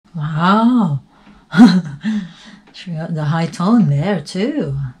Wow. She got the high tone there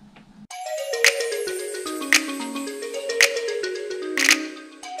too.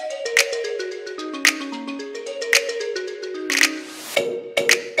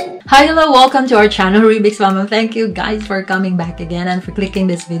 Hi, hello, welcome to our channel, Rubik's Mama. Thank you guys for coming back again and for clicking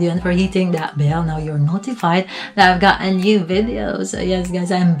this video and for hitting that bell. Now you're notified that I've got a new video. So yes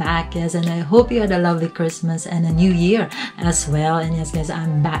guys, I'm back. Yes, and I hope you had a lovely Christmas and a new year as well. And yes guys,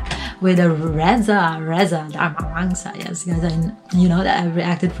 I'm back with a Reza Yes guys, you know that I've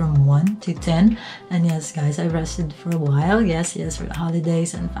reacted from 1 to 10. And yes guys, I rested for a while. Yes, for the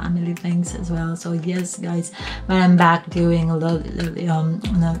holidays and family things as well. So yes guys, but I'm back doing a little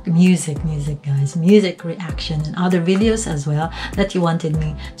music guys, music reaction and other videos as well that you wanted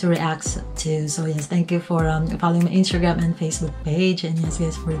me to react to. So yes, thank you for following my Instagram and Facebook page, and yes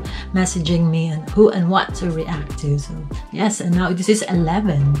guys, for messaging me and who and what to react to. So yes, and now this is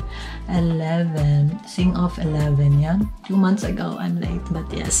 11 sing off 11. Yeah, 2 months ago I'm late,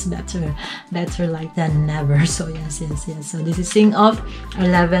 but yes, better late than never. So yes, so this is sing off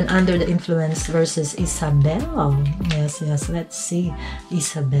 11 Under the Influence versus Isabelle. Yes, let's see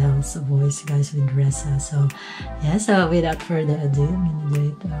Isabelle's voice guys with Reza. So yes, without further ado, I'm gonna do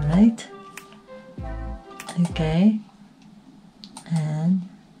it. All right, okay, and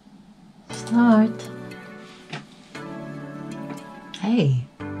start. Hey,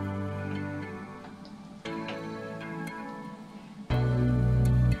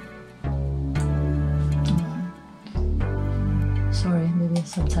 sorry, maybe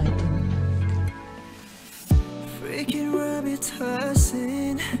subtitle. Freaking rabbit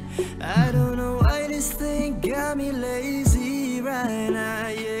hustling. I don't know why this thing got me lazy right now.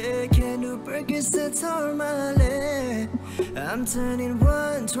 Yeah, can do burgers that's all my leg. I'm turning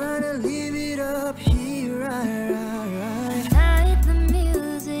one, trying to leave it up here. Right. Night the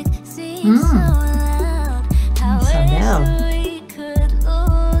music seems so loud. How we could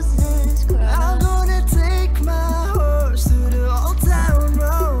lose this crowd. I'm gonna take my horse to the old town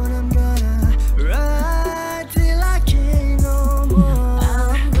road. I'm gonna ride till I can't no more.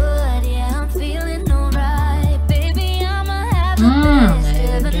 I'm good, yeah, I'm feeling alright. Baby, I'ma have the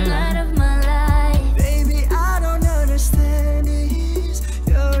best night of my life. Baby, I don't understand this.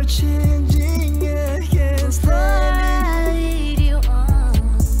 You're changing, yeah, can't stand it. I lead you on.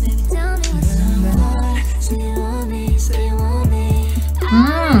 Baby, tell me what's wrong. Say you want me, say you want me.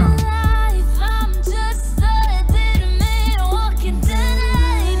 I'm alive, I'm just a little man walking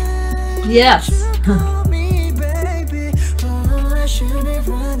tonight. Yes. Call me, baby. Oh, I should be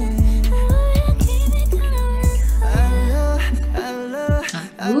running.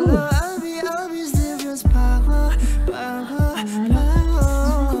 I'll be different power.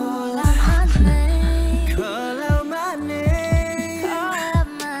 Call out my name. Call out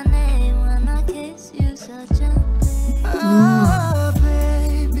my name when I kiss you so gently. Oh,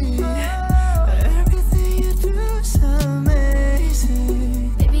 baby, everything you do is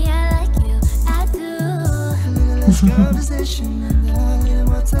amazing. Baby, I like you, I do. A little less conversation and a little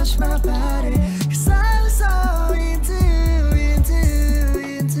more touch my body. 'Cause I'm so into you.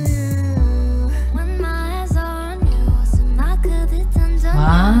 When my eyes are on you, so my good it turns on.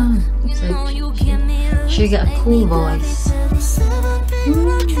 Wow, You know you give me she got a cool voice.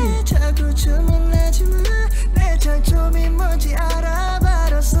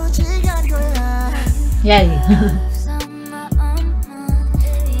 Yay.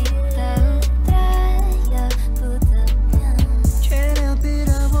 Can't help it,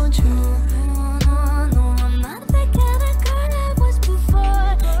 I want you. No, I'm not the kind of girl I was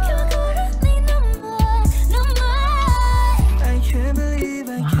before. You're good at me no more. I can't believe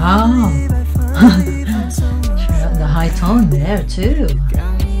I finally found someone. She got the high tone there too.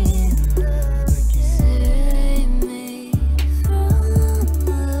 Got me in love again. Save me from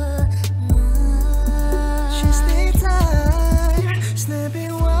the night. She stayed tired,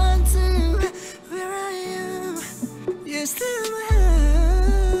 snapping 1, 2. Where are you? You're still my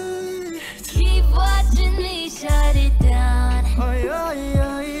head. Keep watching me shut it down. Oy, oy,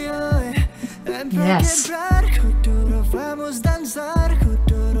 oy, oy. And Yes. futuro, vamos danzar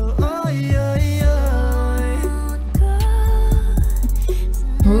futuro. Oy, oy, oy.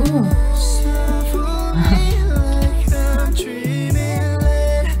 Ooh. For me like I'm dreaming,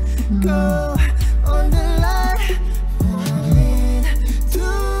 let go on the light, falling to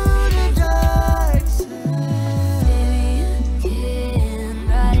the dark side. Baby, you can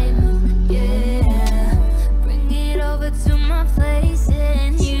ride it, yeah. Bring it over to my place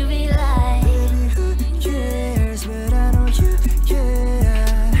and you be like, baby, who cares? But I know you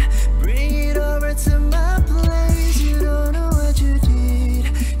care. Bring it over to my place. You don't know what you did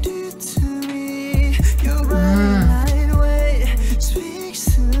to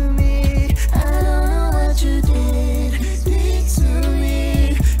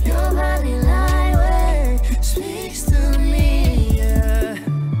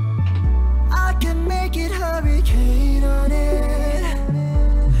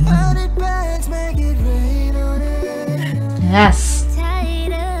Yes.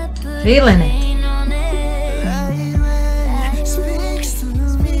 Feeling it. Speaks to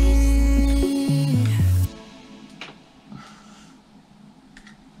me.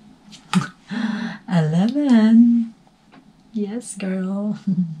 11. Yes, girl.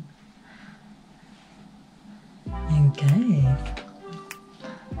 Okay.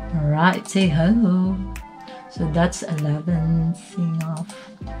 Righty-ho. So that's 11 thing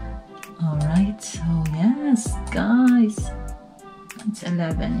off. Alright, so yes, guys. It's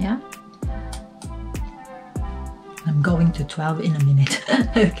 11, yeah? I'm going to 12 in a minute.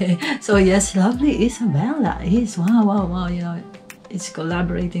 Okay, so yes, lovely Isabella is, wow, you know, it's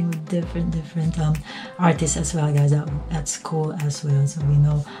collaborating with different artists as well, guys. That's cool as well. So we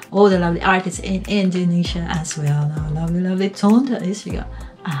know all the lovely artists in Indonesia as well. Now, lovely tone. That is, you got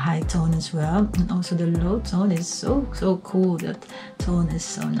a high tone as well, and also the low tone is so cool. That tone is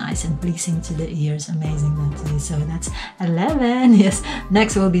so nice and pleasing to the ears. Amazing, that is. So that's 11. Yes,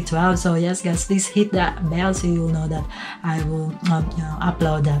 next will be 12. So yes, guys, please hit that bell so you'll know that I will you know,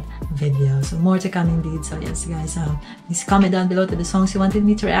 upload that video. So more to come indeed. So yes, guys, please comment down below to the songs you wanted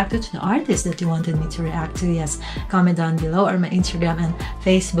me to react to the artists that you wanted me to react to. Yes, comment down below, or my Instagram and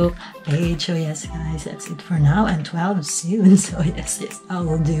Facebook page. So yes, guys, that's it for now, and 12 soon. So yes, I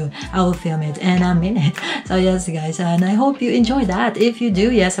will film it in a minute. So yes, guys, and I hope you enjoy that. If you do,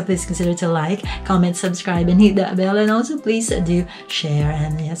 yes, please consider to like, comment, subscribe, and hit that bell, and also please do share.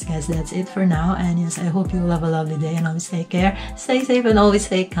 And yes, guys, that's it for now, and yes, I hope you will have a lovely day, and always take care, stay safe, and always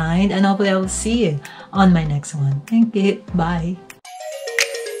stay kind, and hopefully I will see you on my next one. Thank you. Bye.